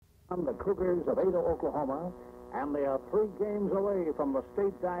The Cougars of Ada, Oklahoma, and they are 3 games away from the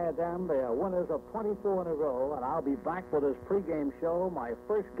state diadem. They are winners of 24 in a row, and I'll be back for this pregame show. My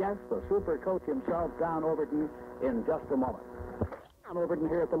first guest, the super coach himself, Don Overton, in just a moment. Don Overton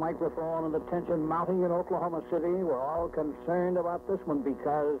here at the microphone, and the tension mounting in Oklahoma City. We're all concerned about this one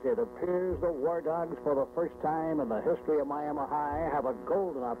because it appears the War Dogs, for the first time in the history of Miami High, have a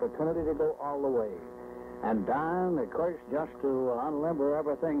golden opportunity to go all the way. And Don, of course, just to unlimber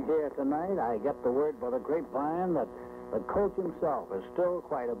everything here tonight, I get the word by the grapevine that the coach himself is still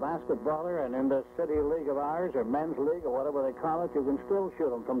quite a basketballer, and in this city league of ours, or men's league, or whatever they call it, you can still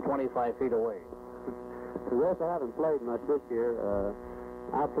shoot them from 25 feet away. Yes, I haven't played much this year.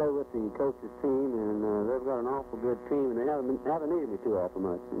 I play with the coach's team, and they've got an awful good team, and they haven't needed me too awful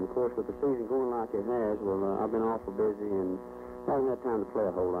much. And, of course, with the season going like it has, well, I've been awful busy and haven't had time to play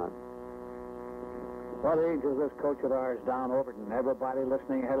a whole lot. What age is this coach of ours, Don Overton? Everybody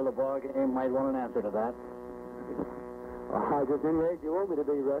listening ahead of the ball game might want an answer to that. Just any age you want me to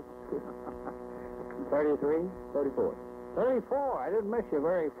be, Russ. 33? 34. 34. I didn't miss you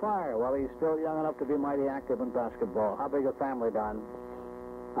very far. Well, he's still young enough to be mighty active in basketball. How big a family, Don?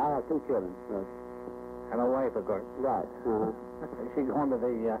 I have 2 children, Russ. And a wife, of course. Right. Is she going to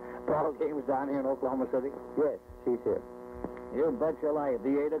the ball games down here in Oklahoma City? Yes, she's here. You bet your life.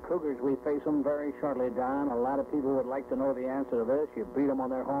 The Ada Cougars, we face them very shortly, Don. A lot of people would like to know the answer to this. You beat them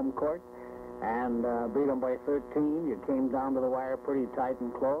on their home court and beat them by 13. You came down to the wire pretty tight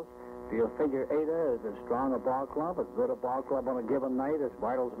and close. Do you figure Ada is as strong a ball club, as good a ball club on a given night as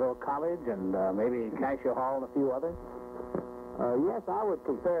Bartlesville College and maybe Cassia Hall and a few others? Yes, I would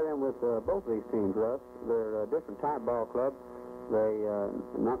compare them with both of these teams, Russ. They're a different type ball club. They're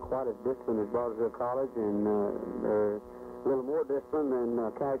not quite as disciplined as Bartlesville College, and they're a little more disciplined than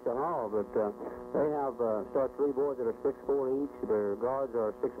Cassia Hall, but they have start 3 boys that are 6'4" each. Their guards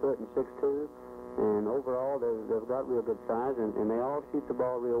are 6 foot and 6'2", and overall they've got real good size, and they all shoot the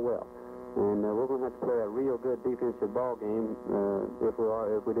ball real well. And we're going to have to play a real good defensive ball game if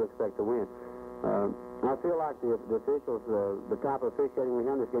we do expect to win. I feel like the officials, the type of officiating we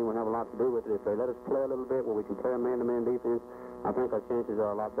have in this game will have a lot to do with it. If they let us play a little bit where we can play a man-to-man defense, I think our chances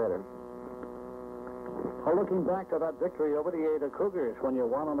are a lot better. Well, looking back to that victory over the Ada Cougars when you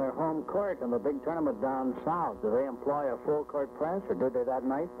won on their home court in the big tournament down south, do they employ a full-court press, or did they that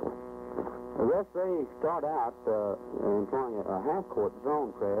night? Yes, they start out employing a half-court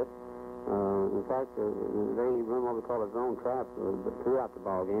zone press. In fact, they run what we call a zone trap throughout the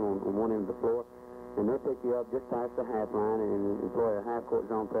ball game on one end of the floor, and they pick you up just past the half line and employ a half-court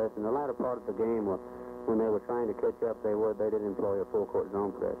zone press. In the latter part of the game, when they were trying to catch up, they did employ a full-court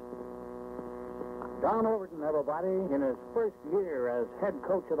zone press. Don Overton, everybody, in his first year as head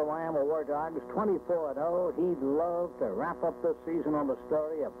coach of the Miami War Dogs, 24-0, he'd love to wrap up this season on the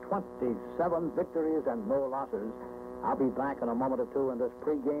story of 27 victories and no losses. I'll be back in a moment or two in this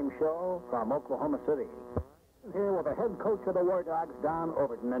pregame show from Oklahoma City. Here with the head coach of the War Dogs, Don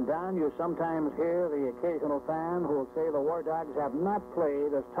Overton. And Don, you sometimes hear the occasional fan who will say the War Dogs have not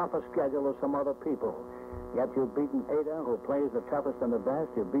played as tough a schedule as some other people. Yet you've beaten Ada, who plays the toughest and the best.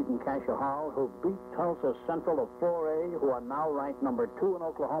 You've beaten Cassia Hall, who beat Tulsa Central of 4A, who are now ranked number 2 in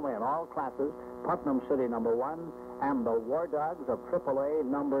Oklahoma in all classes, Putnam City number 1, and the War Dogs of AAA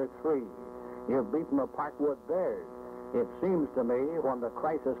number 3. You've beaten the Parkwood Bears. It seems to me when the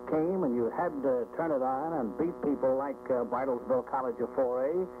crisis came and you had to turn it on and beat people like Bartlesville College of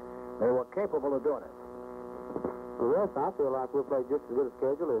 4A, they were capable of doing it. Well, yes, I feel like we'll play just as good a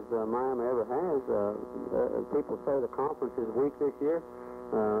schedule as Miami ever has. People say the conference is weak this year.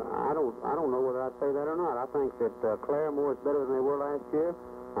 I don't know whether I'd say that or not. I think that Claremore is better than they were last year.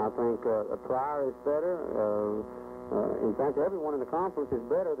 I think Pryor is better. In fact, everyone in the conference is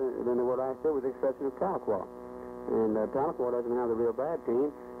better than they were last year, with the exception of Tahlequah. And Tahlequah doesn't have a real bad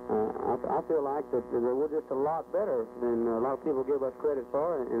team. I feel like that we're just a lot better than a lot of people give us credit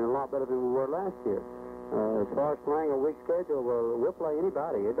for, and a lot better than we were last year. As far as playing a weak schedule, well, we'll play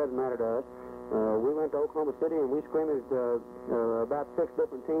anybody. It doesn't matter to us. We went to Oklahoma City, and we scrimmaged about 6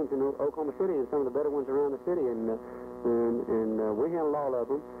 different teams in Oklahoma City, and some of the better ones around the city, and we handled all of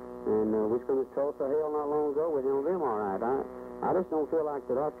them. And we scrimmaged Tulsa Hale not long ago. We handled them all right. I just don't feel like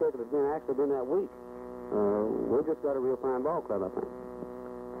that our schedule has actually been that weak. We've just got a real fine ball club, I think.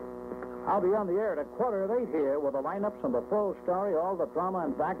 I'll be on the air at 7:45 here with the lineups and the full story, all the drama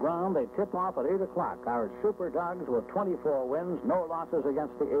and background. They tip off at 8 o'clock. Our Super Dogs with 24 wins, no losses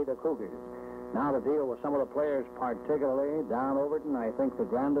against the Ada Cougars. Now to deal with some of the players, particularly Don Overton. I think the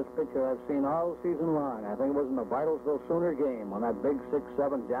grandest picture I've seen all season long. I think it was in the Bartlesville Sooner game when that big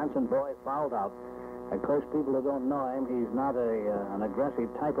 6'7" Johnson boy fouled out. Of course, people who don't know him, he's not an aggressive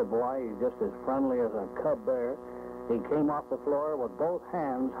type of boy. He's just as friendly as a cub bear. He came off the floor with both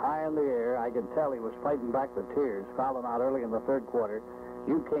hands high in the air. I could tell he was fighting back the tears, fouling out early in the third quarter.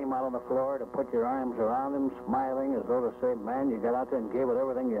 You came out on the floor to put your arms around him, smiling as though to say, man, you got out there and gave it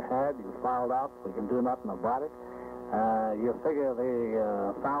everything you had. You fouled out. We can do nothing about it. You figure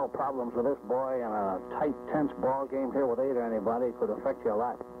the foul problems of this boy in a tight, tense ball game here with 8 or anybody could affect you a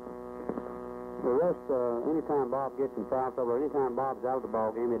lot. The rest, anytime Bob gets in foul trouble, or anytime Bob's out of the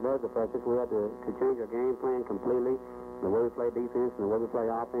ball game, it does affect us. We have to change our game plan completely, the way we play defense and the way we play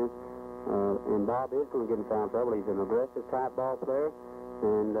offense. And Bob is going to get in foul trouble. He's an aggressive type ball player,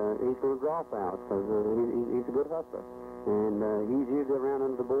 and he's going to draw fouls because he's a good hustler. And he's usually around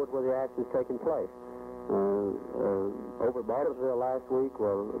under the boards where the action's taking place. Over at Bartlesville last week,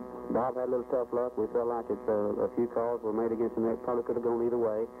 well, Bob had a little tough luck. We felt like a few calls were made against him that probably could have gone either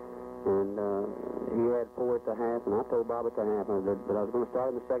way. And he had 4 at the half, and I told Bob at the half that I was going to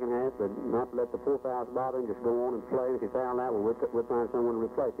start in the second half, but not to let the 4 fouls bother him, just go on and play. If he fouled out, we'll find someone to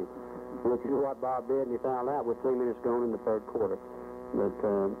replace him. Which is what Bob did, and he fouled out with 3 minutes gone in the third quarter. But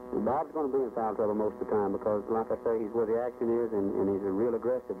Bob's going to be in foul trouble most of the time because, like I say, he's where the action is, and he's a real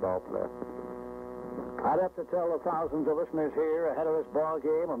aggressive ball player. I'd have to tell the thousands of listeners here ahead of this ball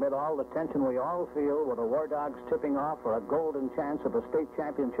game, amid all the tension we all feel with the War Dogs tipping off for a golden chance at the state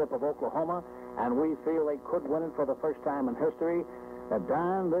championship of Oklahoma, and we feel they could win it for the first time in history, that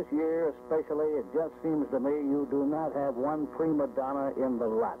Don, this year especially, it just seems to me you do not have one prima donna in the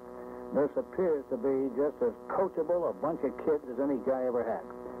lot. This appears to be just as coachable a bunch of kids as any guy ever had.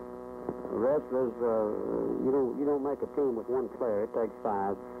 Wrestlers, you don't make a team with one player. It takes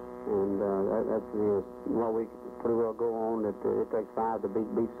 5. And that's well, we pretty well go on that it takes 5 to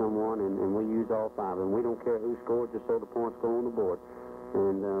beat someone, and we use all 5. And we don't care who scores, just so the points go on the board.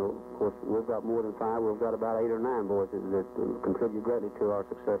 And, of course, we've got more than 5. We've got about 8 or 9 boys that contribute greatly to our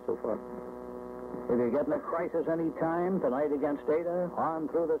success so far. If you're getting a crisis any time tonight against Ada, on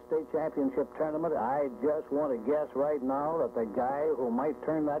through the state championship tournament, I just want to guess right now that the guy who might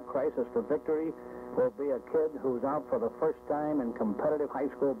turn that crisis to victory will be a kid who's out for the first time in competitive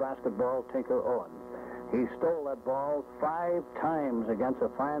high school basketball, Tinker Owens. He stole that ball 5 times against a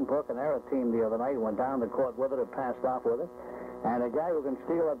Fine Brook and Era team the other night, went down the court with it and passed off with it. And a guy who can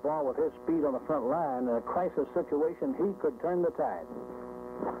steal that ball with his speed on the front line, in a crisis situation, he could turn the tide.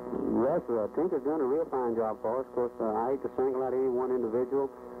 Yes, Tinker's done a real fine job for us. Of course, I hate to single out any one individual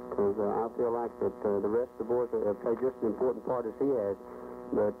because I feel like that the rest of the boys have played just as important part as he has.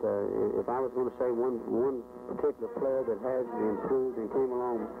 But if I was going to say one particular player that has improved and came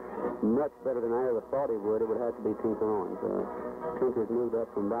along much better than I ever thought he would, it would have to be Tinker Owens. Tinker's moved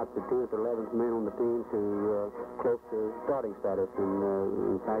up from about the 10th or 11th man on the team to close to starting status.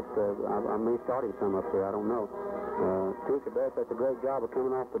 And in fact, I may starting some up there. I don't know. Tinker does such a great job of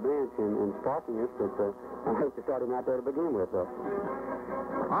coming off the bench and sparking us that I hate to start him out there to begin with, though.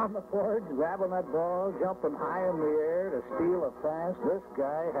 On the forge, grabbing that ball, jumping high in the air to steal a pass. This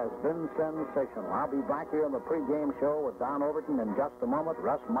guy has been sensational. I'll be back here on the pregame show with Don Overton in just a moment.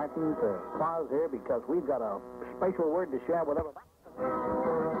 Russ Martin to pause here because we've got a special word to share with everybody.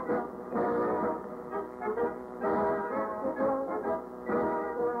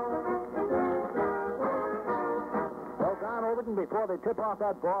 Before they tip off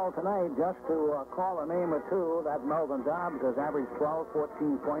that ball tonight, just to call a name or two, that Melvin Dobbs has averaged 12,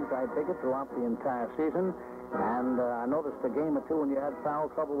 14 points, I take it, throughout the entire season. And I noticed a game or two when you had foul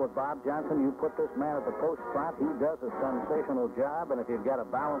trouble with Bob Johnson, you put this man at the post spot. He does a sensational job, and if you've got a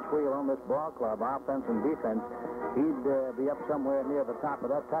balance wheel on this ball club, offense and defense, he'd be up somewhere near the top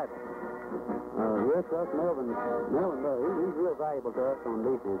of that title. Yes, Russ, Melvin, he's real valuable to us on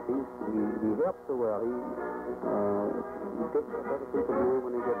defense. He helps so well. He picks up other people's name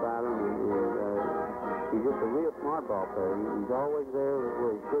when they get by them, and he's just a real smart ball player. He's always there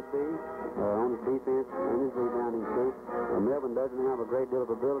where he should be on his defense and his rebounding too. Melvin doesn't have a great deal of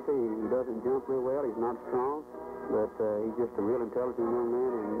ability. He doesn't jump real well. He's not strong, but he's just a real intelligent young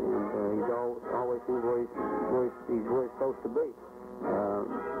man, and he's always seems where he's supposed to be.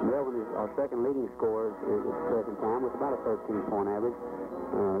 Melvin is our second leading scorer at the present time with about a 13-point average.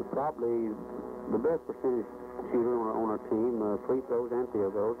 Probably the best percentage shooter on our team, free throws and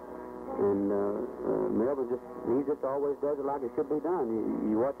field goals. And Melvin he just always does it like it should be done.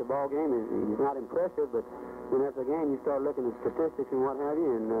 You watch a ball game, he's not impressive, but when after the game you start looking at statistics and what have you,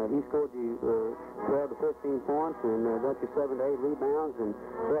 and he scored you 12 to 15 points and got you 7 to 8 rebounds and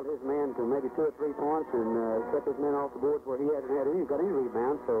held his man to maybe 2 or 3 points and kept his men off the boards where he hasn't got any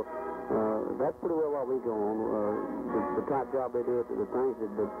rebounds. So That's pretty well what we go on. The top job they do, the things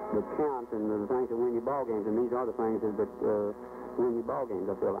that count, and the things that win you ball games, and these are the things that win you ball games,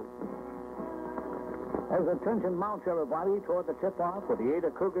 I feel like. As attention mounts, everybody, toward the tip-off with the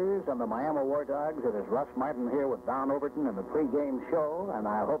Ada Cougars and the Miami War Dogs, it is Russ Martin here with Don Overton in the pregame show, and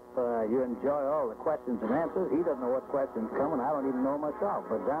I hope you enjoy all the questions and answers. He doesn't know what questions come, and I don't even know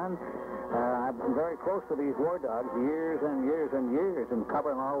myself. But, Don, I've been very close to these War Dogs years and years and years in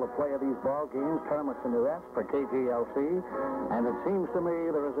covering all the play of these ball games, tournaments, and the rest for KGLC, and it seems to me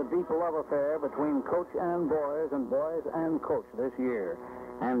there is a deep love affair between coach and boys and coach this year.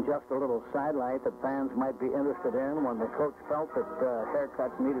 And just a little sidelight that fans might be interested in, when the coach felt that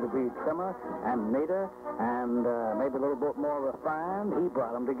haircuts needed to be trimmer and neater and maybe a little bit more refined, he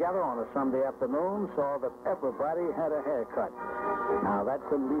brought them together on a Sunday afternoon so that everybody had a haircut. Now, that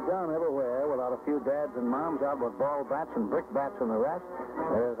couldn't be done everywhere without a few dads and moms out with ball bats and brick bats and the rest.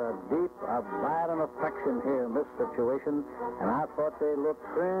 There's a deep, abiding affection here in this situation, and I thought they looked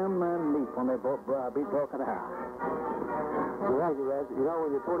trim and neat when they both beat broken out. Well, thank you, Raz. You know,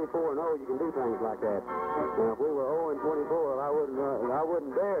 when you're 24 and 0, you can do things like that. If we were 0 and 24, I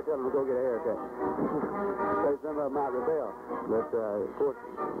wouldn't dare tell them to go get a haircut. Say some of them might rebel. But, of course,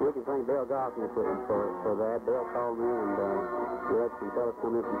 we can thank Bill Gossman for that. Bill called me, and we had some fellas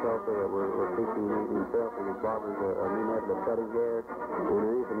come in from Tulsa that were teaching himself and his barbers a new method of cutting hair. And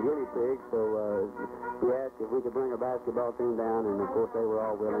they need some guinea pigs, so he asked if we could bring a basketball team down, and, of course, they were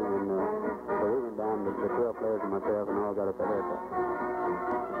all willing. And so we went down, the 12 players and myself, and all got us a haircut.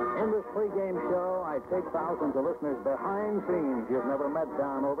 In this pregame show, I take thousands of listeners behind scenes. You've never met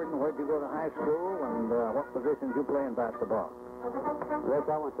Don Overton. Where'd you go to high school, and what positions you play in basketball? Yes,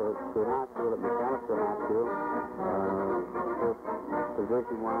 I went to high school at McAllister High School.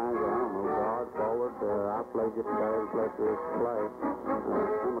 Position-wise, I don't know, guard, forward. I played just about every place there is to play.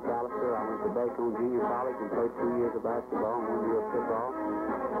 From McAllister, I went to Bacon Junior College and played 2 years of basketball and 1 year of football.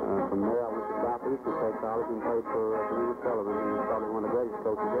 From there, I went to Southeastern State College and played for Community Sullivan. He was probably one of the greatest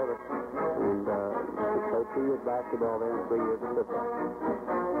coaches ever. And played 2 years basketball there and 3 years of football.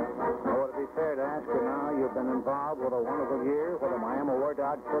 Well, would it be fair to ask you now, you've been involved with a wonderful year where the Miami War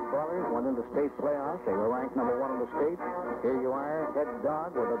Dog footballers went into state playoffs. They were ranked number 1 in the state. Here you are, head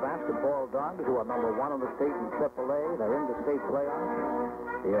dog with the basketball dogs who are number 1 in the state in AAA. They're in the state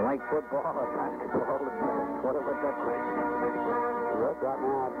playoffs. Do you like football or basketball the best? What about that question? Well, right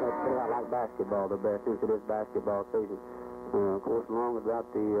now, I'd say I like basketball the best since it is basketball season. Of course, along about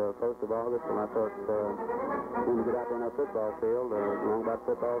the 1st of August, when I start when we get out there on that football field, along about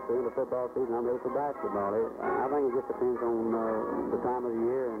football field, the football season, I'm ready for basketball. I think it just depends on the time of the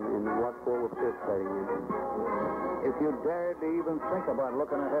year and what sport we're participating in. If you dared to even think about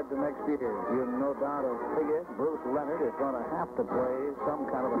looking ahead to next year, you no doubt of figure Bruce Leonard is going to have to play some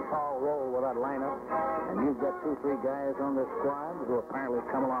kind of a tall role with that lineup. And you've got 2-3 guys on this squad who apparently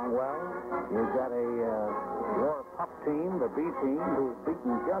come along well. You've got a War Pup team, the B team, who's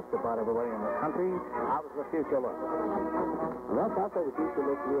beaten just about everybody in the country. How does the future look? Well, I say the future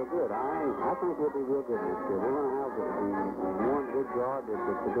looks real good. I think we'll be real good this year. We're going to have the one good guard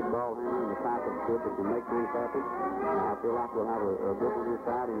that's a good ball handler and the type of kid that can make things happen. I feel like we'll have a good one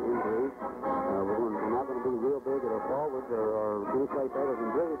inside in Bruce. We're not going to be real big at our forwards or any play better than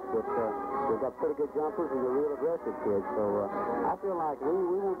Bruce, but we've got pretty good jumpers and they're real aggressive kids. So I feel like we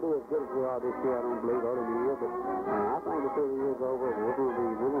won't be as good as we are this year, I don't believe, early in the year, but I think before the year's over, we're going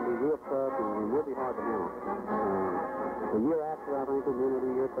to be real tough and we'll be hard to handle. The year after, I think, the end of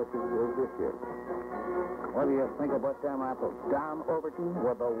the year, such as this year. What do you think about them apples? Don Overton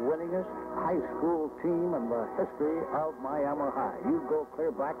with the winningest high school team in the history of Miami High. You go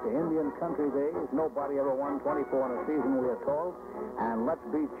clear back to Indian country days. Nobody ever won 24 in a season, we are told. And let's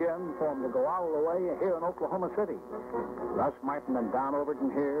be cheering for them to go all the way here in Oklahoma City. Russ Martin and Don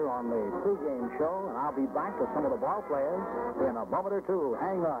Overton here on the pregame show, and I'll be back with some of the ball players in a moment or two.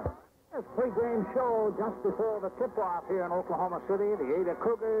 Hang on. This pregame show just before the tip-off here in Oklahoma City, the Ada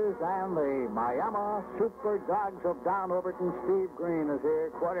Cougars and the Miami Super Dogs of Don Overton. Steve Green is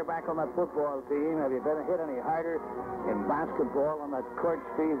here, quarterback on that football team. Have you been hit any harder in basketball on that court,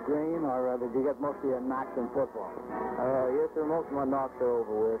 Steve Green, or did you get most of your knocks in football? Yes, sir. Most of my knocks are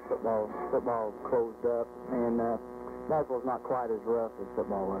over with. Football closed up, and basketball's not quite as rough as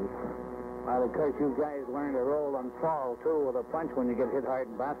football was. Well, of course, you guys learn to roll and fall, too, with a punch when you get hit hard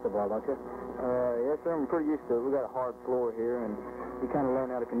in basketball, don't you? Yes, sir. I'm pretty used to it. We got a hard floor here, and you kind of learn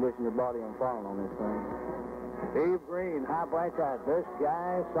how to condition your body on falling on this thing. Steve Green, how about that? This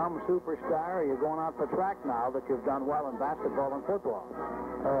guy, some superstar. Are you going out for track now that you've done well in basketball and football?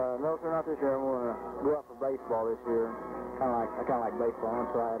 No, sir, not this year. I'm going to go out for baseball this year. I kind of like baseball and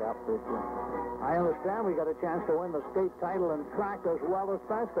try it out this year. I understand we got a chance to win the state title in track as well as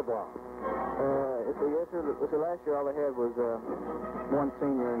basketball. Yes, sir. Last year all they had was one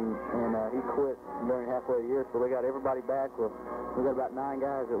senior, and he quit during halfway of the year, so they got everybody back. Well, we got about 9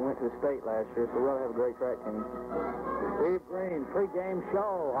 guys that went to the state last year, so we'll have a great track team. Steve Green, pregame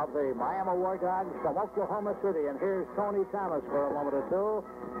show of the Miami War Dogs from Oklahoma City. And here's Tony Thomas for a moment or two.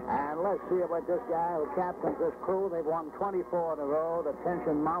 And let's see about this guy who captains this crew. They've won 24 in a row. The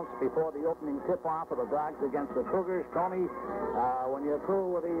tension mounts before the opening tip-off of the Dogs against the Cougars. Tony, when you're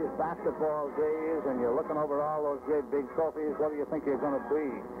through with these basketball days and you're looking over all those great big trophies, what do you think you're going to be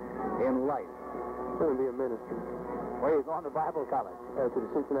in life? I'm going to be a minister. Where are you going to Bible college? To the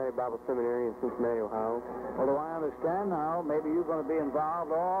Cincinnati Bible Seminary in Cincinnati, Ohio. Well, do I understand now, maybe you're going to be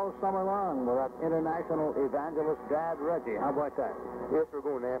involved all summer long with that international evangelist, Dad Reggie. How about that? Yes, we're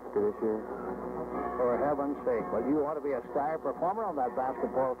going to Africa this year. For heaven's sake. Well, you ought to be a star performer on that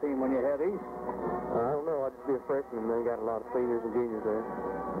basketball team when you head east. I don't know. I'll just be a freshman. They got a lot of seniors and juniors there.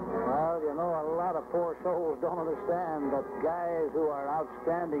 Well, you know, a lot of poor souls don't understand that guys who are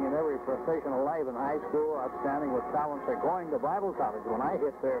outstanding in every professional life in high school, outstanding with talents, are going to Bible college. When I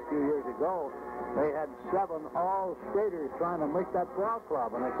hit there a few years ago, they had 7 all-staters trying to make that ball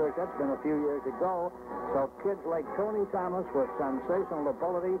club. And, of course, that's been a few years ago. So kids like Tony Thomas with sensational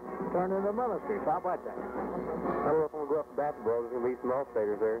ability turn into ministers. How about that? I don't know if I'm going to go up to basketball. There's going to be some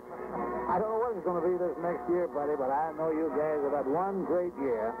all-staters there. I don't know what it's going to be this next year, buddy, but I know you guys have had one great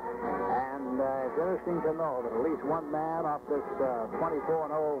year. And it's interesting to know that at least one man off this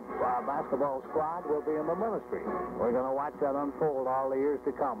 24-0 basketball squad will be in the ministry. We're going to watch that unfold all the years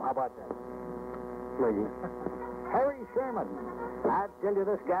to come. How about that? Maybe. Harry Sherman. I tell you,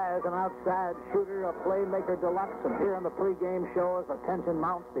 this guy is an outside shooter, a playmaker deluxe. And here in the pregame show as the tension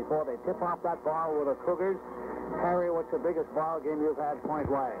mounts before they tip off that ball with the Cougars. Harry, what's the biggest ball game you've had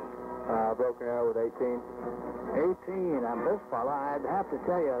point-wise? Broken arrow with 18. 18, and this fella, I'd have to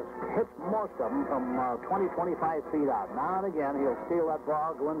tell you, hits most of them from 20, 25 feet out. Now and again, he'll steal that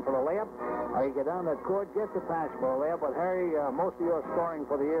ball, go in for the layup, or he get down that court, gets a pass for a layup. But Harry, most of your scoring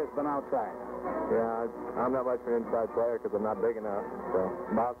for the year has been outside. Yeah, I'm not much of an inside player because I'm not big enough. So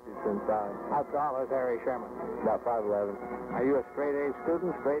mostly it's inside. How tall is Harry Sherman? About 5'11". Are you a straight-A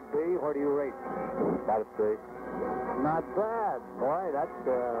student, straight B? Where do you rate? About a 6. Not bad. Boy, that's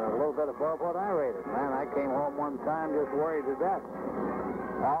a little bit above what I rated. Man, I came home one time just worried to death.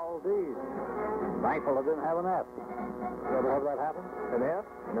 All these. Thankful I didn't have an F. You ever have that happen? An F?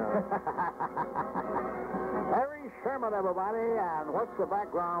 No. Harry Sherman, everybody. And what's the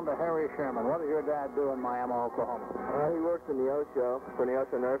background to Harry Sherman? What does your dad do in Miami, Oklahoma? He works in the Osho for the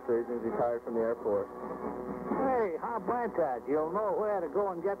Osho nurseries and he's retired from the Air Force. Hey, how about that? You'll know where to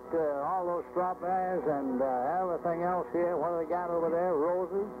go and get all those strawberries and everything else here. What do they got over there?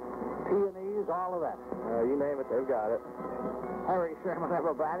 Roses, peonies, all of that. You name it, they've got it. Harry Sherman,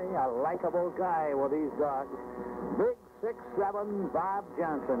 everybody. A likable guy with these dogs. Big 6'7" Bob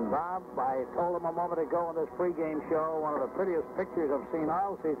Johnson. Bob, I told him a moment ago in this pregame show, one of the prettiest pictures I've seen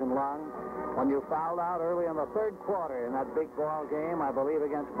all season long, when you fouled out early in the third quarter in that big ball game, I believe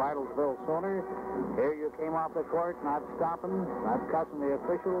against Bartlesville Sooner. Here you came off the court, not stopping, not cussing the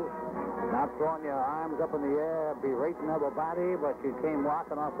officials, not throwing your arms up in the air, berating everybody, but you came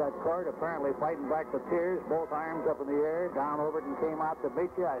walking off that court, apparently fighting back the tears, both arms up in the air. Don Overton came out to beat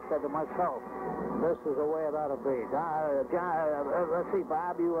you. I said to myself, this is the way it ought to be. Let's see,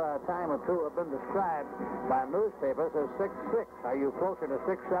 Bob, you a time or two have been described by newspapers as 6'6". Are you closer to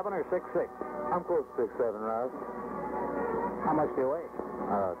 6'7" or 6'6"? I'm close to 6'7", Ross. How much do you weigh?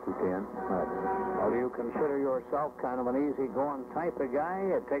 210. Well, do you consider yourself kind of an easy-going type of guy?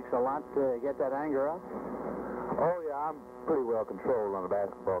 It takes a lot to get that anger up? Oh, yeah, I'm pretty well controlled on the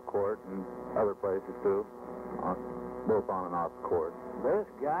basketball court and other places, too. Both on and off the court. This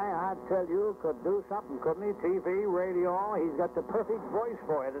guy, I tell you, could do something, couldn't he? TV, radio, he's got the perfect voice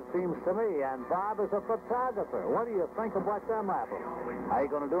for it, it seems to me. And Bob is a photographer. What do you think about them apples? Are you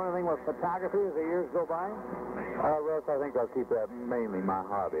going to do anything with photography as the years go by? Russ, I think I'll keep that mainly my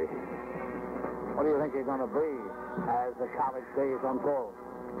hobby. What do you think you're going to be as the college days unfold?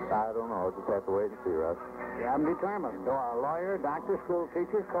 I don't know. I'll just have to wait and see, Russ. You haven't determined. Do a lawyer, doctor, school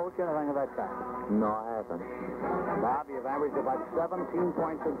teacher, coach, anything of that kind? No, I haven't. Bob, you've averaged about 17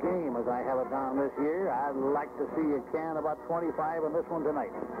 points a game as I have it down this year. I'd like to see you can about 25 in this one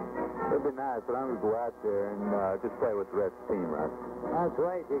tonight. It'd be nice, but I'm going to go out there and just play with the rest of the team, Russ. That's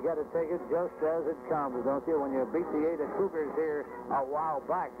right. You got to take it just as it comes, don't you? When you beat the Ada Cougars here a while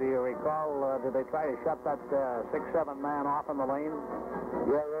back, do you recall, did they try to shut that 6'7" man off in the lane?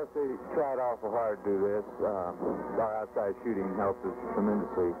 Yeah, Russ, they tried awful hard to do this. Our outside shooting helped us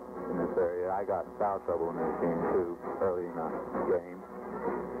tremendously in this area. I got in foul trouble in this game, too, early in the game.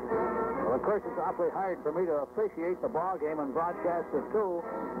 Well, of course, it's awfully hard for me to appreciate the ball game and broadcast it, too.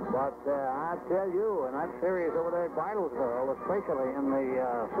 But I tell you, in that series over there at Bartlesville, especially in the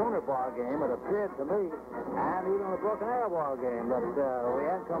Sooner ball game, it appeared to me, and even the Broken Arrow ball game, that we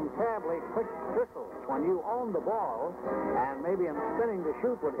had some terribly quick whistles when you owned the ball, and maybe in spinning the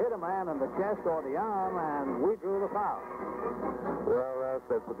shoot would hit a man in the chest or the arm, and we drew the foul. Well,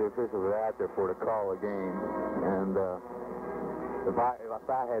 that's what the officials are out there for, to call a game. And if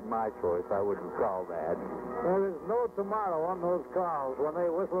I had my choice, I wouldn't call that. There is no tomorrow on those calls. When they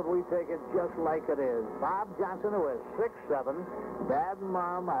whistle, we take it just like it is. Bob Johnson, who is 6'7", Dad and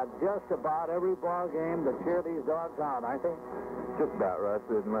Mom at just about every ball game to cheer these dogs on, aren't they? Just about, Russ,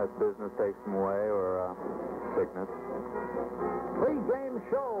 unless business takes them away or sickness. Pre-game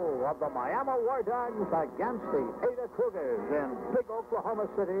show of the Miami War Dogs against the Ada Cougars in big Oklahoma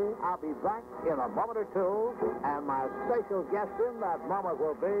City. I'll be back in a moment or two, and my special guest in that moment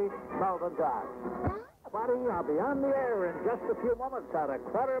will be Melvin Dodd. Buddy, I'll be on the air in just a few moments at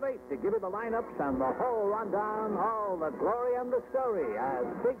 7:15 to give you the lineups and the whole rundown, all the glory and the story as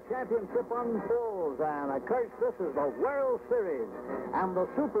big championship unfolds. And, of course, this is the World Series and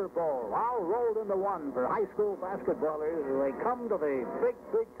the Super Bowl, all rolled into one for high school basketballers. They come to the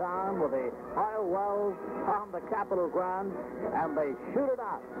big town with the oil wells on the Capitol ground, and they shoot it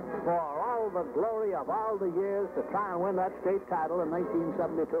out for all the glory of all the years to try and win that state title in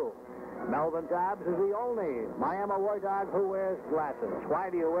 1972. Melvin Dobbs is the only Miami War Dog who wears glasses. Why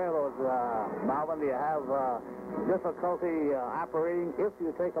do you wear those, Melvin? Do you have difficulty operating if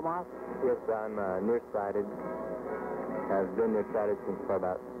you take them off? Yes, I'm nearsighted. I've been nearsighted since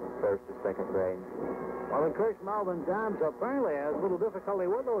about first or second grade. Well, of course, Melvin Dobbs apparently has a little difficulty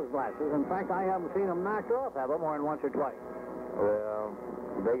with those glasses. In fact, I haven't seen him knocked off, have I, more than once or twice? Well,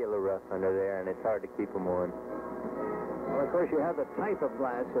 they get a little rough under there, and it's hard to keep them on. Well, of course, you have the type of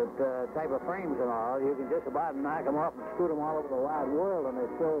glass, that type of frames and all. You can just about knock them off and scoot them all over the wide world, and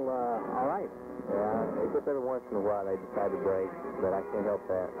they're still all right. Yeah, it's just every once in a while they decide to break, but I can't help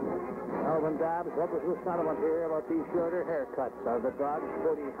that. Melvin Dobbs, what was the sentiment here about these shorter haircuts? Are the dogs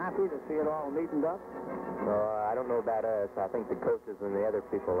pretty happy to see it all neatened up? I don't know about us. I think the coaches and the other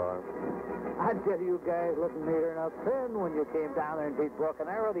people are. I tell you guys looking neater enough thin when you came down there and beat Broken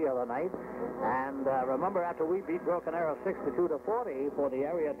Arrow the other night. And remember, after we beat Broken Arrow 62-40 for the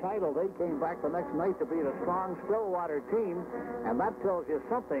area title, they came back the next night to beat a strong Stillwater team. And that tells you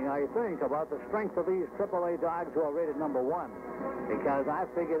something, I think, about the strength of these AAA dogs who are rated #1. Because I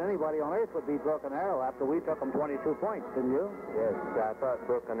figured anybody on earth would beat Broken Arrow after we took them 22 points, didn't you? Yes, I thought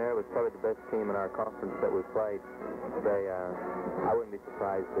Broken Arrow was probably the best team in our conference that we played. They, I wouldn't be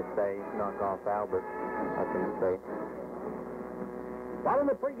surprised if they knock off Albert, I can say. Well, in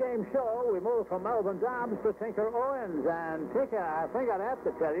the pregame show, we moved from Melvin Dobbs to Tinker Owens. And Tinker, I think I'd have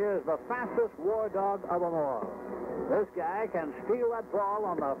to tell you, is the fastest war dog of them all. This guy can steal that ball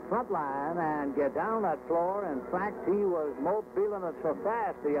on the front line and get down that floor. In fact, he was mobiling it so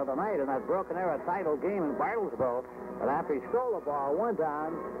fast the other night in that Broken Arrow title game in Bartlesville that after he stole the ball one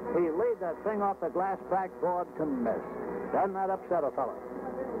time, he laid that thing off the glass backboard to miss. Doesn't that upset a fellow?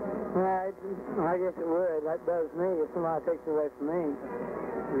 Yeah, I guess it would. That does me. If somebody takes it away from me,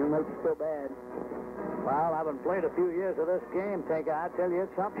 it'll make you feel bad. Well, having played a few years of this game, Tinker, I tell you,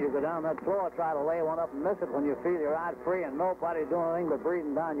 it's something. You go down that floor, try to lay one up and miss it when you feel you're out free and nobody doing anything but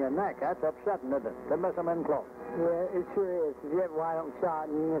breathing down your neck. That's upsetting, isn't it? To miss them in close. Yeah, it sure is. If you have a wide-open shot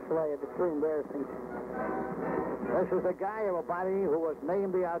and you miss a lay, it's pretty embarrassing. This is a guy, everybody, who was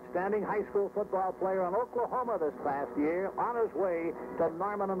named the outstanding high school football player in Oklahoma this past year on his way to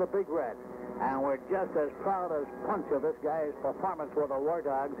Norman and the Big Red. And we're just as proud as punch of this guy's performance with the War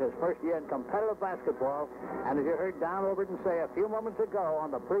Dogs, his first year in competitive basketball. And as you heard Don Overton say a few moments ago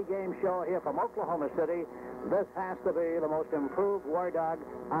on the pregame show here from Oklahoma City, this has to be the most improved War Dog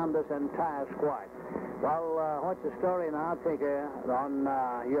on this entire squad. Well, what's the story now, Tinker, on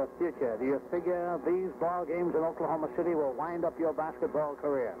your future? Do you figure these ball games in Oklahoma City will wind up your basketball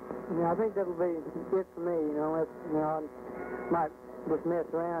career? Yeah, I think that'll be it for me. I might just mess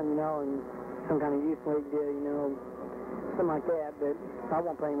around, and some kind of youth league deal, something like that. But I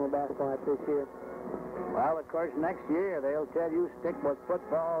won't play any more basketball after this year. Well, of course, next year they'll tell you stick with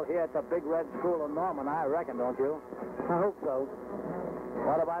football here at the Big Red School in Norman, I reckon, don't you? I hope so.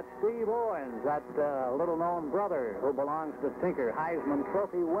 What about Steve Owens, that little-known brother who belongs to Tinker, Heisman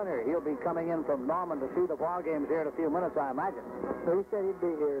Trophy winner? He'll be coming in from Norman to see the ball games here in a few minutes, I imagine. He said he'd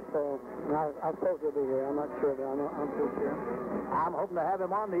be here, so I suppose he'll be here. I'm not sure, but I'm pretty sure. I'm hoping to have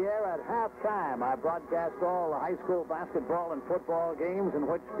him on the air at halftime. I broadcast all the high school basketball and football games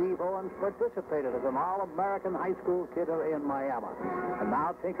in which Steve Owens participated as an All-American high school kid in Miami. And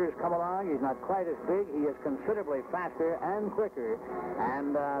now Tinker's come along. He's not quite as big. He is considerably faster and quicker.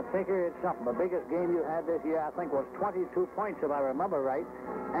 And Tinker, it's something. The biggest game you had this year, I think, was 22 points, if I remember right.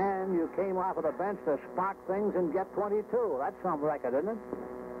 And you came off of the bench to spark things and get 22. That's some record, isn't it?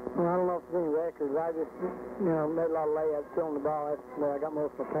 Well, I don't know if it's any records. I just, made a lot of layups, killing the ball. That's where I got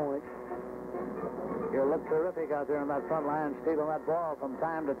most of the points. You look terrific out there on that front line, stealing that ball from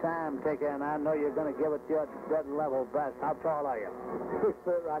time to time, Tinker, and I know you're going to give it your dead level best. How tall are you? 6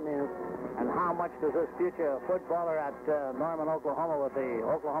 foot right now. And how much does this future footballer at Norman, Oklahoma, with the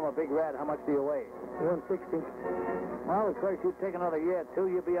Oklahoma Big Red, how much do you weigh? 160. Well, of course, you'd take another year,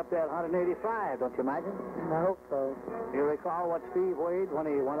 too. You'd be up there at 185, don't you imagine? I hope so. Do you recall what Steve weighed when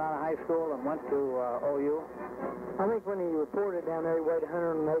he went out of high school and went to OU? I think when he reported down there, he weighed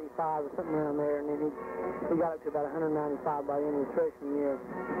 185 or something around there, and then he got up to about 195 by the end of his freshman year.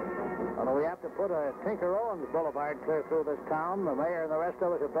 Well, we have to put a Tinker Owens Boulevard clear through this town. The mayor and the rest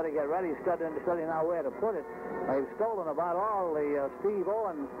of us had better get ready, studying now where to put it. They've stolen about all the Steve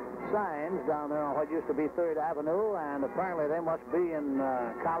Owens signs down there on what used to be 3rd Avenue, and apparently they must be in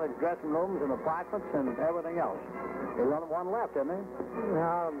college dressing rooms and apartments and everything else. There's only one left, isn't there?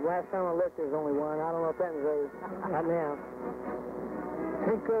 No, last time I looked, there was only one. I don't know if that was there right now.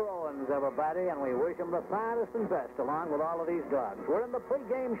 Tinker Owens, everybody, and we wish him the finest and best, along with all of these dogs. We're in the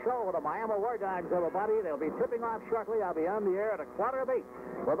pregame show with the Miami War Dogs, everybody. They'll be tipping off shortly. I'll be on the air at 7:15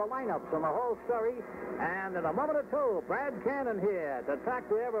 with the lineups and the whole story. And in a moment or two, Brad Cannon here to talk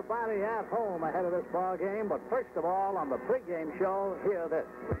to everybody at home ahead of this ball game. But first of all, on the pregame show, hear this.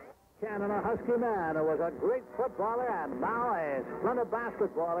 Cannon, a Husky man who was a great footballer and now a splendid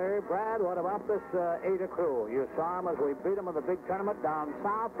basketballer. Brad, what about this Ada crew? You saw him as we beat them in the big tournament down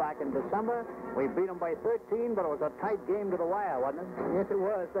south back in December. We beat them by 13, but it was a tight game to the wire, wasn't it? Yes, it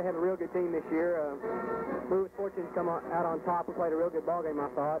was. They had a real good team this year. We were fortunate to come out on top. We played a real good ball game, I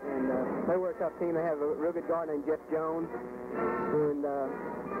thought, and they were a tough team. They have a real good guard named Jeff Jones and a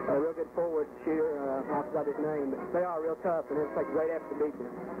real good forward shooter. I forgot his name, but they are real tough, and it'll take a great effort to beat them.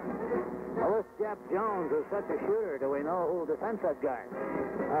 Well, this Jeff Jones is such a shooter. Do we know who defends that guy?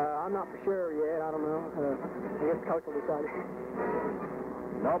 I'm not for sure yet. I don't know. I guess the coach will decide.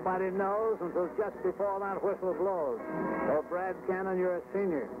 Nobody knows until just before that whistle blows. So, Brad Cannon, you're a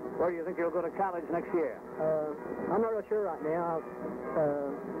senior. Where do you think you'll go to college next year? I'm not real sure right now.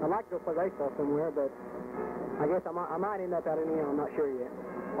 I'd like to go play baseball somewhere, but I guess I might end up out in Indiana. I'm not sure yet.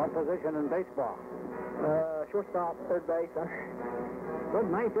 What position in baseball? Shortstop, third base. Good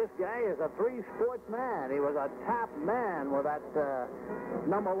night. This guy is a three-sport man. He was a top man with that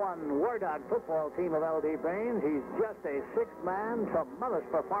 #1 War Dog football team of L.D. Baines. He's just a sixth man, tremendous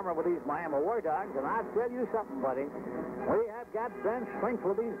performer with these Miami War Dogs. And I'll tell you something, buddy. We have got bench strength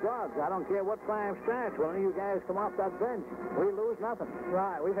with these dogs. I don't care what time starts. When you guys come off that bench, we lose nothing.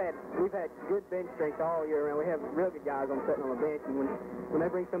 Right. We've had good bench strength all year round. We have real good guys sitting on the bench, and when they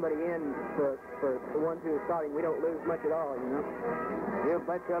bring somebody in for the ones who are starting, we don't lose much at all, you know. You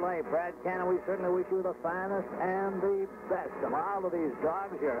bet your life. Brad Cannon, we certainly wish you the finest and the best of all of these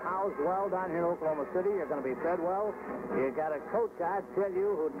dogs. You're housed well down here in Oklahoma City. You're going to be fed well. You got a coach, I tell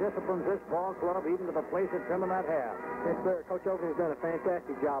you, who disciplines this ball club even to the place of trimming that hair. Yes, sir. Coach Overton has done a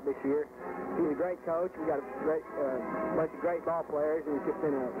fantastic job this year. He's a great coach. We've got a great bunch of great ball players, and it's just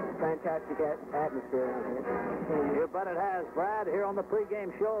been a fantastic atmosphere out here. You bet it has, Brad. Here on the pregame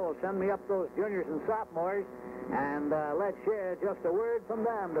show, send me up those juniors and sophomores. And let's share just a word from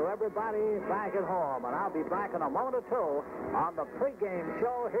them to everybody back at home. And I'll be back in a moment or two on the pregame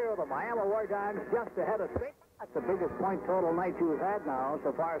show here at the Miami War Dogs just ahead of state. That's the biggest point total night you've had now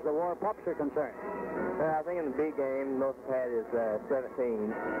so far as the War Pups are concerned. I think in the big game, most we've had is 17.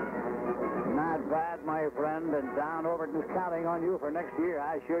 Not bad, my friend. And Don Overton's counting on you for next year.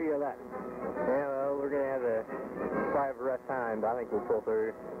 I assure you that. Yeah, well, we're going to have a quite a rough time, but I think we'll pull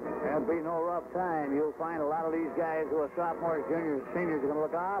through. There'll be no rough time. You'll find a lot of these guys who are sophomores, juniors, seniors are going to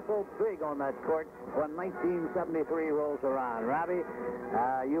look awful big on that court when 1973 rolls around. Robbie,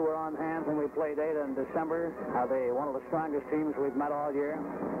 you were on hand when we played Ada in December. Are they one of the strongest teams we've met all year?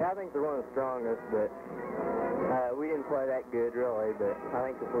 Yeah, I think they're one of the strongest, but We didn't play that good, really, but I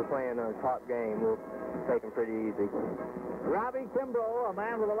think if we're playing a top game, we'll take them pretty easy. Robbie Kimbrough, a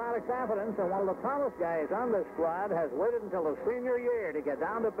man with a lot of confidence and one of the tallest guys on this squad, has waited until his senior year to get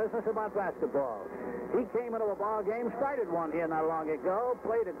down to business about basketball. He came into a ball game, started one here not long ago,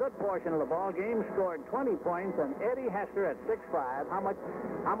 played a good portion of the ball game, scored 20 points, and Eddie Hester at 6'5".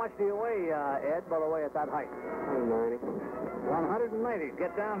 How much do you weigh, Ed, by the way, at that height? 190. 190.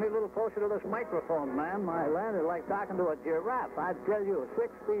 Get down here a little closer to this microphone, man. My land is like talking to a giraffe. I tell you,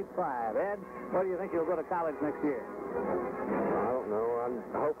 6'5". Ed, where do you think you'll go to college next year? I don't know. I'm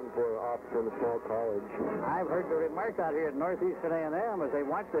hoping for an officer in a small college. I've heard the remark out here at Northeastern A&M as they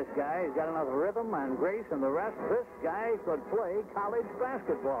watch this guy. He's got enough rhythm and grace and the rest. This guy could play college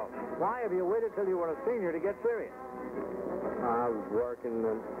basketball. Why have you waited till you were a senior to get serious? I was working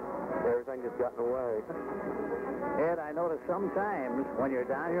and everything just got in the way. Ed, I notice sometimes when you're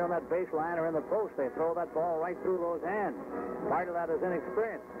down here on that baseline or in the post, they throw that ball right through those hands. Part of that is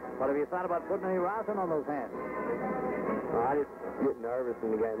inexperience. But have you thought about putting any rosin on those hands? I just get nervous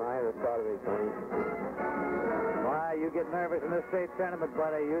in the game. I haven't thought of anything. Why, you get nervous in this state tournament,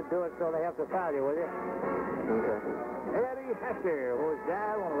 buddy. You do it so they have to foul you, will you? Okay. Eddie Hester, who's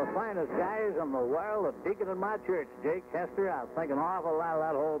dad, one of the finest guys in the world, a deacon in my church, Jake Hester. I think an awful lot of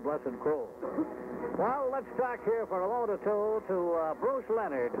that whole blessed crew. Well, let's talk here for a moment or two to Bruce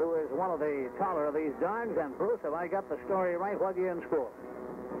Leonard, who is one of the taller of these dogs. And, Bruce, have I got the story right? What are you in school?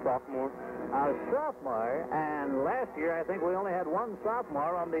 Sophomore. A sophomore, and last year I think we only had one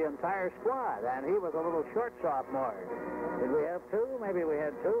sophomore on the entire squad, and he was a little short sophomore. Did we have two? Maybe we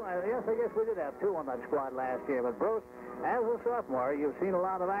had two. Yes, I guess we did have two on that squad last year. But, Bruce, as a sophomore, you've seen a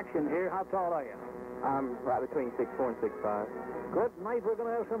lot of action here. How tall are you? I'm right between 6'4" and 6'5". Good night. We're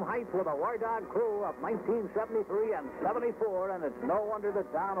going to have some height with a War Dog crew of 1973 and 74, and it's no wonder that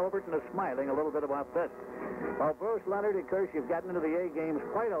Don Overton is smiling a little bit about this. Well, Bruce Leonard, of course, you've gotten into the A games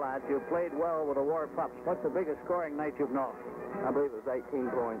quite a lot. You've played well with the War Pups. What's the biggest scoring night you've known? I believe it was 18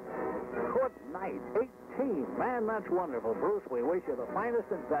 points. Good night. 18. Man, that's wonderful. Bruce, we wish you the finest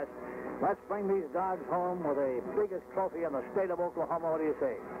and best. Let's bring these dogs home with the biggest trophy in the state of Oklahoma. What do you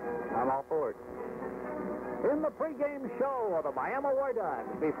say? I'm all for it. In the pregame show of the Miami War Dogs,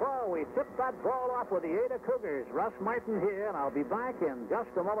 before we tip that ball off with the Ada Cougars, Russ Martin here, and I'll be back in just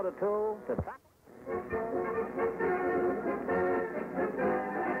a moment or two to talk.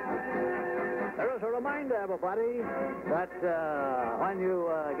 There is a reminder, everybody, that when you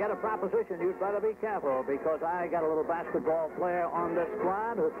get a proposition, you'd better be careful, because I got a little basketball player on this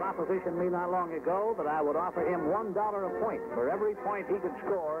squad who propositioned me not long ago that I would offer him $1 a point for every point he could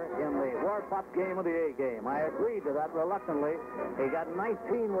score in the War Pup game of the A game. I agreed to that reluctantly. He got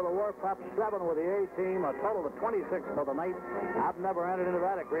 19 with the War Pups, 7 with the A team, a total of 26 for the night. I've never entered into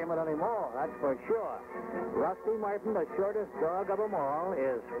that agreement anymore, that's for sure. Rusty Martin, the shortest dog of them all,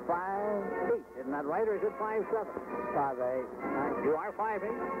 is 5'8". Isn't that right, or is it 5'7"? 5'8". You are 5'8"?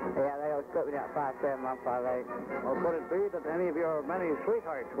 Yeah, they always put me down 5'7". I'm 5'8". Well, could it be that any of your many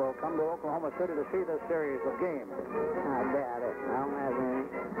sweethearts will come to Oklahoma City to see this series of games? I doubt it. I don't have any.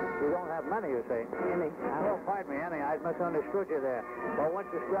 You don't have many, you say? Any. Oh, pardon me, Annie. I misunderstood you there. Well, what's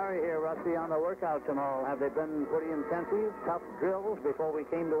the story here, Rusty, on the workouts and all? Have they been pretty intensive, tough drills before we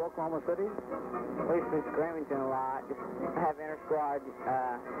came to Oklahoma City? We've been scrimmaging a lot. Just have inter-squad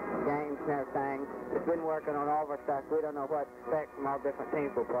games and everything. Just been working on all of our stuff. We don't know what to expect from all different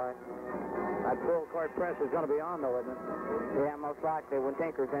teams we'll play. That full court press is going to be on, though, isn't it? Yeah, most likely. When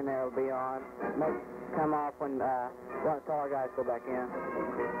Tinker's in there, it'll be on. Most come off when one of the taller guys go back in.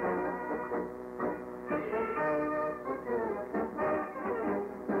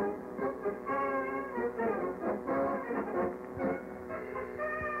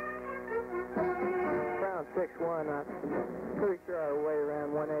 Around 6'1", I'm pretty sure I weigh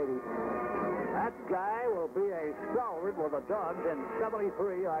around 180. That guy will be a stalwart with the dogs in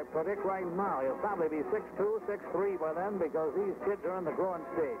 73, I predict right now. He'll probably be 6'2", 6'3" by then, because these kids are in the growing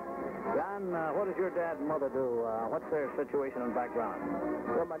stage. John, what does your dad and mother do? What's their situation and background?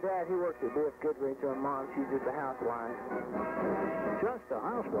 Well, my dad, he works at B.F. Goodrich, and Mom, she's just a housewife. Just a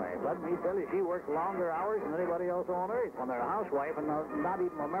housewife. Let me tell you, she works longer hours than anybody else on earth when they're a housewife and not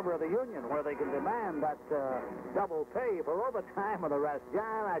even a member of the union, where they can demand that double pay for overtime and the rest.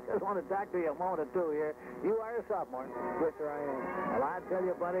 John, I just want to talk to you a moment or two here. You are a sophomore. Yes, sir, I am. Well, I tell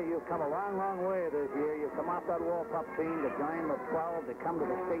you, buddy, you've come a long, long way this year. You've come off that Wolf Pup team to join the 12 to come to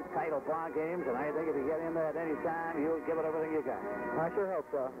the state title ball games, and I think if you get in there at any time, you'll give it everything you got. I sure hope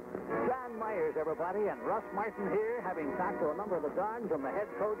so. John Myers, everybody, and Russ Martin here, having talked to a number of the dogs and the head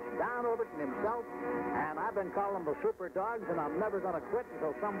coach, Don Overton himself, and I've been calling them the super dogs, and I'm never going to quit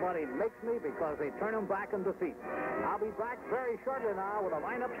until somebody makes me because they turn them back in defeat. I'll be back very shortly now with the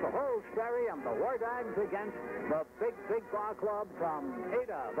lineups, the whole story, and the War Dogs against the big ball club from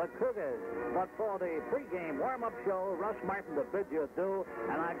Ada, the Cougars. But for the pregame warm-up show, Russ Martin to bid you adieu,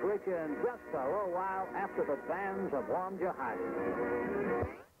 and I'll greet you in just a little while after the bands have warmed your heart.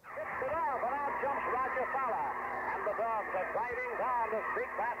 Gets it off, and out jumps Roger Fowler. And the Dogs are driving down the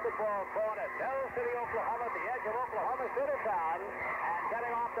street basketball court at Del City, Oklahoma, the edge of Oklahoma City town, and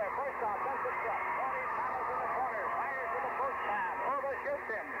getting off their first offensive thrust. Tony Thomas in the corner, fires to the first man, overshoots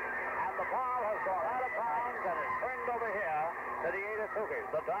him. And the ball has gone out of bounds and is turned over here to the Ada Cougars.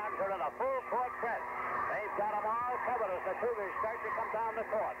 The Dogs are in a full court press. They've got them all covered as the Cougars start to come down the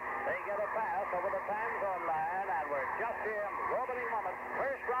court. They get a pass over the time zone line, and we're just here in the opening moment.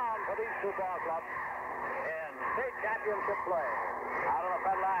 First round for these two ball clubs in state championship play. Out on the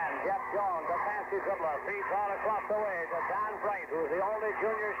front line, Jeff Jones, a fancy dribbler, feeds all across the way to Don Bright, who's the only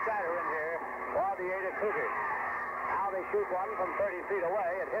junior starter in here for the Ada Cougars. Now they shoot one from 30 feet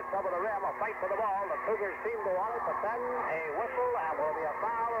away. It hits over the rim, a fight for the ball. The Cougars seem to want it, but then a whistle, and will be a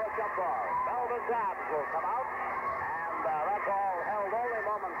foul or a jump ball. Melvin Dobbs will come out, and that ball held only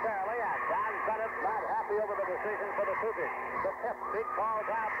momentarily, and Don Bennett not happy over the decision for the Cougars. The tip, big ball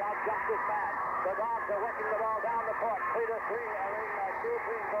Dobbs out jumps his man. The Dogs are working the ball down the court. 3-3, Q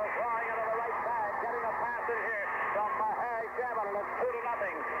Green goes drawing into the right side, getting a pass in here from Harry Sherman, and it's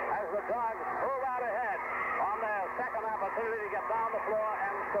 2-0 as the Dogs move out ahead on their second opportunity to get down the floor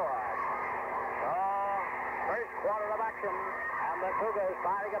and score. So, first quarter of action, and the Cougars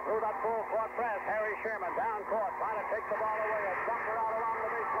trying to get through that full court press. Harry Sherman down court, trying to take the ball away. A jumper out along the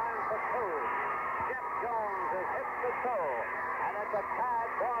baseline for two. Jeff Jones has hit the toe, and it's a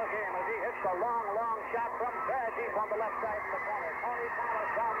tied ball game as he hits a long shot from very deep on the left side in the corner. Tony Thomas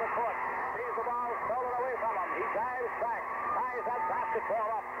down the court, sees the ball stolen away from him. He dives back, ties that basketball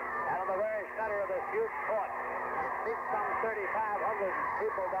up, and in the very center of this huge court, seats some 3,500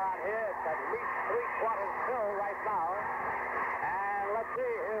 people down here. It's at least 3/4 full right now. And let's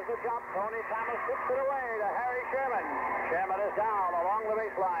see, here's the jump. Tony Thomas puts it away to Harry Sherman. Sherman is down along the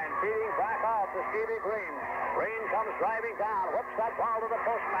baseline, feeding back out to Stevie Green. Green comes driving down, whips that ball to the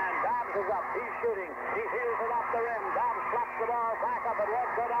postman. Dobbs is up, he's shooting. He heels it off the rim. Dobbs slaps the ball back up, it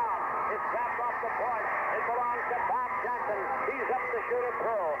won't go down. It's dropped off the point. It belongs to Bob Johnson. He's up to shoot it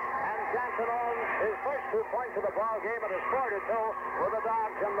through. And Johnson owns his first 2 points of the ball game. It is 4-2 with the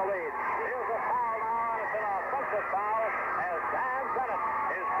Dogs in the lead. Here's a foul now, and it's an offensive foul as Dan Bennett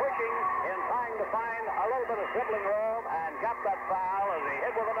is pushing in trying to find a little bit of dribbling room and got that foul as he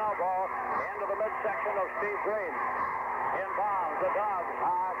hit with an elbow into the midsection of Steve Green. Inbounds, the Dogs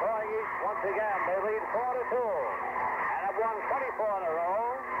are going east once again. They lead 4-2 and have won 24 in a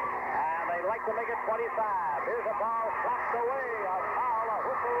row, and they'd like to make it 25. Here's a ball slapped away, a foul, a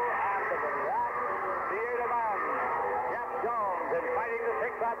whistle, and the react. The Ada man, Jeff Jones, is fighting to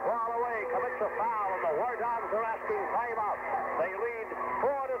take that ball away, commits a foul, and the War Dogs are asking timeout. They lead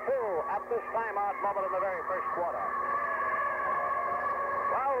 4-2 at this timeout moment in the very first quarter.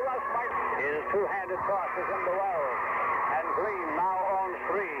 Well, Russ Martin, his two-handed toss is in the well, and Green now owns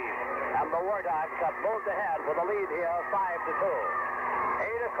 3, and the War Dogs have moved ahead with a lead here, 5-2.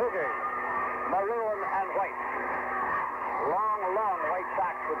 Ada Cougars, maroon and white. Long white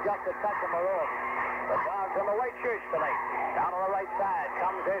socks with just a touch of maroon. The Dogs in the white shirts tonight. Down on the right side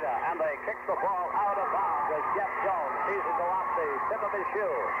comes Ada, and they kick the ball out of bounds as Jeff Jones sees it go off the tip of his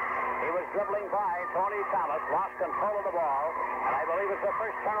shoe. He was dribbling by Tony Thomas, lost control of the ball, and I believe it's the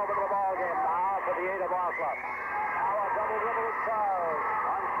first turnover of the ball game now for the Ada ball club. Now a double dribble of Charles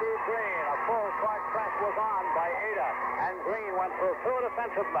on Steve Green. A full court press was on by Ada, and Green went through 2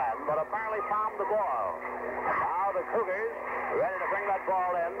 defensive men, but apparently found the ball. And now the Cougars ready to bring that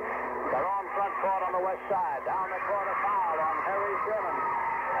ball in. They're on front court on the west side. Down the court, a foul on Harry Sherman.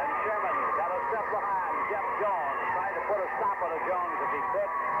 And Sherman got a step behind Jeff Jones, tried to put a stop on Jones if he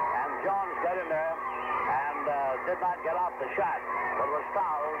could. And Jones got in there and did not get off the shot, but was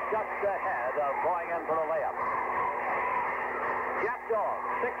fouled just ahead of going in for the layup. Jeff Jones,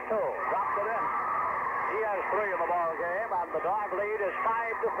 6'2", dropped it in. He has 3 in the ball game, and the Dog lead is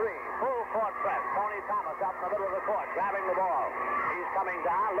 5-3. Full court press. Tony Thomas out in the middle of the court, grabbing the ball. He's coming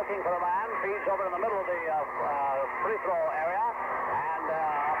down, looking for the man, feeds over in the middle of the free throw area, and a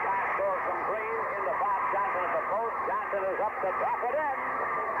pass goes from Green into Bob Johnson at the post. up to drop it in.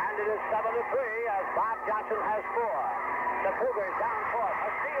 And it is 7-3 as Bob Johnson has 4. The Cougars down court. A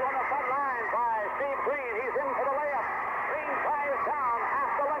steal on the front line by Steve Green. He's in for the layup. Green fires down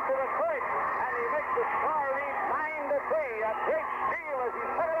half the length of the court. And he makes the score read 9-3. A great steal as he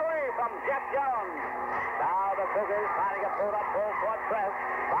put it away from Jeff Jones. Now the Cougars trying to get pulled up full court press.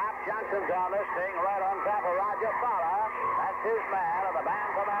 Bob Johnson down there staying right on top of Roger Fowler. That's his man of the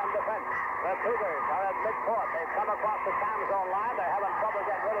man-to-man defense. The Cougars are at midcourt. They've come across the time zone line. They're having trouble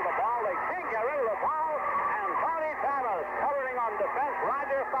getting rid of the ball. They can't get rid of the ball. And Tony Thomas covering on defense.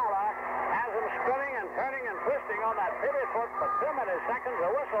 Roger Fowler has him spinning and turning and twisting on that pivot foot for 2 minutes seconds.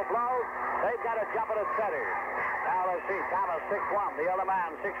 The whistle blows. They've got to jump it at center. Now let's see. Thomas 6'1", the other man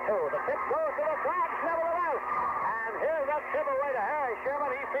 6'2". The tip goes to the Dogs nevertheless. And here's that tip away to Harry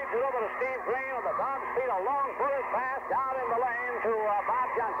Sherman. He feeds it over to Steve Green, and the Dogs feed a long bullet pass down in the lane to Bob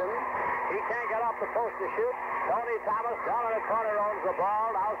Johnson. He can't get off the post to shoot. Tony Thomas down in the corner owns the ball.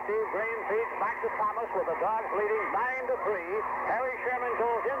 Now Steve Green feeds back to Thomas with the Dogs leading 9-3. Harry Sherman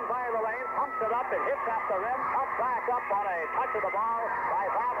goes in by the lane, pumps it up, and hits off the rim, pumped back up on a touch of the ball by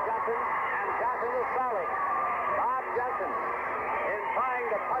Bob Johnson, and Johnson is fouling. Bob Johnson, in trying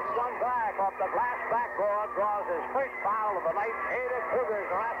to punch one back off the glass backboard, draws his first foul of the night. Ada Cougars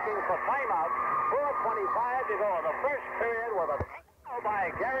are asking for timeout. 4:25 to go in the first period with a foul by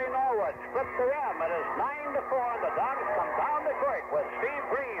Gary Norwood. Splits the rim. It is 9-4, and the Dogs come down the court with Steve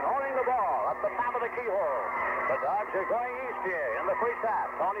Green holding the ball at the top of the keyhole. The Dogs are going east here in the first half.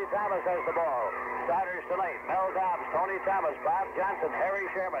 Tony Thomas has the ball. Starters tonight: Mel Dobbs, Tony Thomas, Bob Johnson, Harry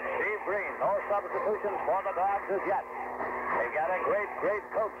Sherman, Steve Green. No substitutions for the Dogs as yet. They got a great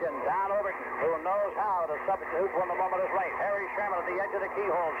coach in Don Overton who knows how to substitute when the moment is right. Harry Sherman at the edge of the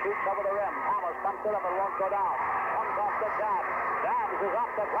keyhole shoots over the rim. Thomas pumps it up and won't go down. Comes off the Dobbs. Dobbs is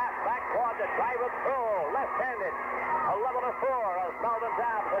off the glass backboard to drive it through. Left-handed. 11-4 as Melvin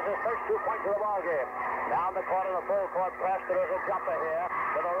Dobbs has his first 2 points of the ballgame. Down the court of the full court press. There is a jumper here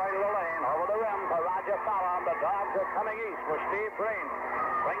to the right of the lane. Over the rim for Roger Fowler. The Dogs are coming east with Steve Green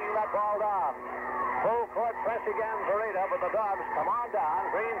bringing that ball down. Full court press again for Ada, but the Dogs come on down.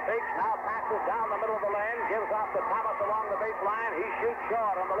 Green fakes, now passes down the middle of the lane, gives off to Thomas along the baseline. He shoots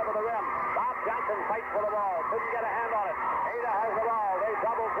short on the lip of the rim. Bob Johnson fights for the ball. Couldn't get a hand on it. Ada has the ball. They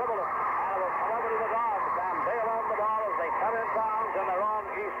double dribble it. And it will come over to the Dogs. And they'll own the ball as they come in bounds in their own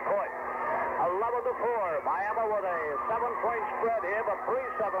east court. 11-4. Miami with a 7-point spread here, but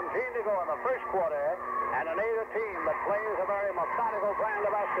 3:17 to go in the first quarter. And an Ada team that plays a very methodical brand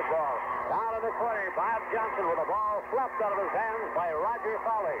of basketball. Down in the corner, Bob Johnson with the ball fluffed out of his hands by Roger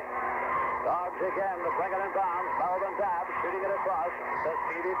Fowler. Dogs again to bring it in bounds. Melvin Dobbs shooting it across to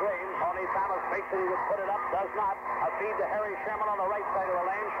Stevie Green. Tony Thomas makes it. He would put it up, does not. A feed to Harry Sherman on the right side of the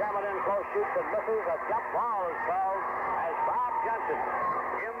lane. Sherman in close, shoots and misses. A jump ball is called as Bob Johnson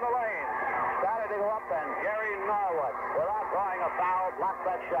in the lane started to go up, and Gary Norwood, without drawing a foul, blocked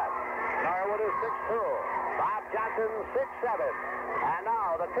that shot. Norwood is 6'2". Bob Johnson 6'7". And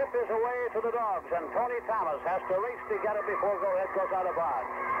now the tip is away to the Dogs, and Tony Thomas has to race to get it before it goes out of bounds.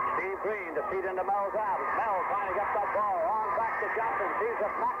 Steve Green to feed into Mel Dobbs. Mel trying to get that ball on back to Johnson. Sees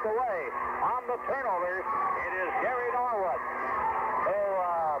it knocked away. On the turnover, it is Gary Norwood who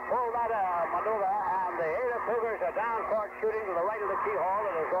pulled that maneuver, and the Ada Cougars are down court shooting to the right of the keyhole.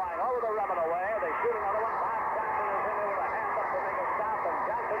 It is going over the rim and away. They're shooting another one. Bob Johnson is in there with a hand up to make a stop, and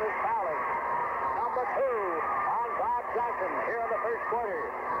Johnson is fouling. Number 2 on Bob Johnson here in the first quarter.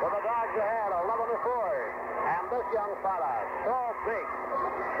 With the Dogs ahead, 11-4. And this young fella, so big,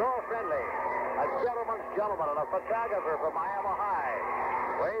 so friendly, a gentleman's gentleman and a photographer from Miami High.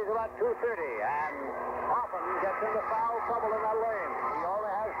 Weighs about 230 and often gets into foul trouble in that lane. He only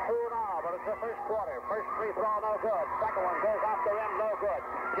has 2 now, but it's the first quarter. First free throw, no good. Second one goes off the rim, no good.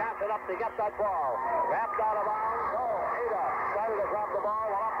 Johnson up to get that ball. Wrapped out of bounds. Ada started to drop the ball,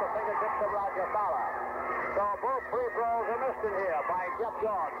 went off the fingertips of Roger Fowler. So both free throws are missed in here by Jeff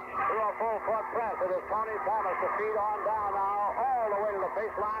Jones. Through a full court press, it is Tony Thomas to feed on down now, all the way to the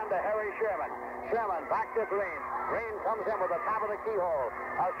baseline to Harry Sherman. Sherman back to Green. Green comes in with the top of the keyhole.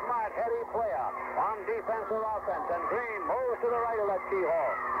 A smart, heady player on defense or offense, and Green moves to the right of that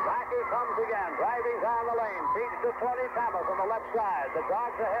keyhole. Back he comes again, driving down the lane. Feeds to Tony Thomas on the left side. The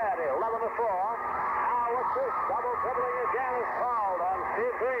Dogs ahead, 11-4. Now what's this? Double dribbling again is called on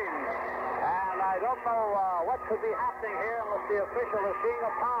Steve Green. And I don't know what could be happening here unless the official is seeing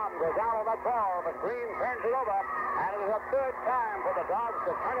a palm go down on that ball. But Green turns it over, and it is a third time for the Dogs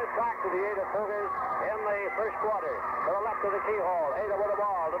to turn it back to the Ada Cougars in the first quarter. To the left of the keyhole, Ada with the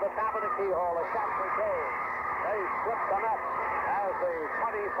ball to the top of the keyhole. A shot from goal. They slip the net as the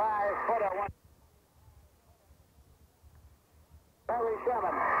 25-footer went. Perry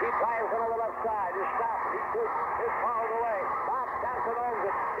Sherman. He drives on the left side. Is stopped. He shoots. Is fouled away. Bob Johnson owns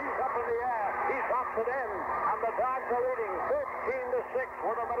it. He's up in the air. He drops it in. And the Dogs are leading 13-6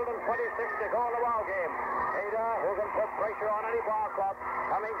 with 1:26 to go in the ball game. Ada, who can put pressure on any ball club,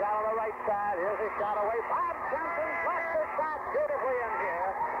 coming down on the right side. Here's a shot away. Bob Johnson blocked the shot beautifully in here.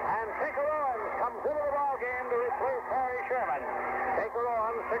 And Tinker Owens comes into the ball game to replace Harry Sherman. Tinker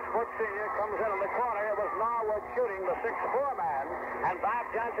Owens, 6-foot senior, comes in the corner. It was Norwood shooting the 6'4" man. And Bob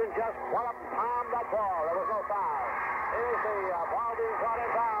Johnson just went up and palmed that ball. There was no foul. Here's the ball being brought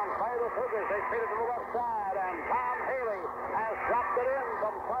in down by the Cougars. They feed it to the left side, and Tom Haley has dropped it in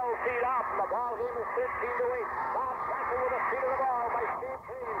from 12 feet out, and the ball game is 13-8. Bob Johnson with a feed of the ball by Steve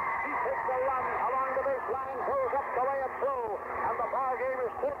Green. He takes a run along the baseline, goes up to lay it through, and the ball game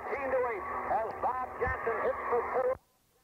is 13-8 as Bob Johnson hits the third.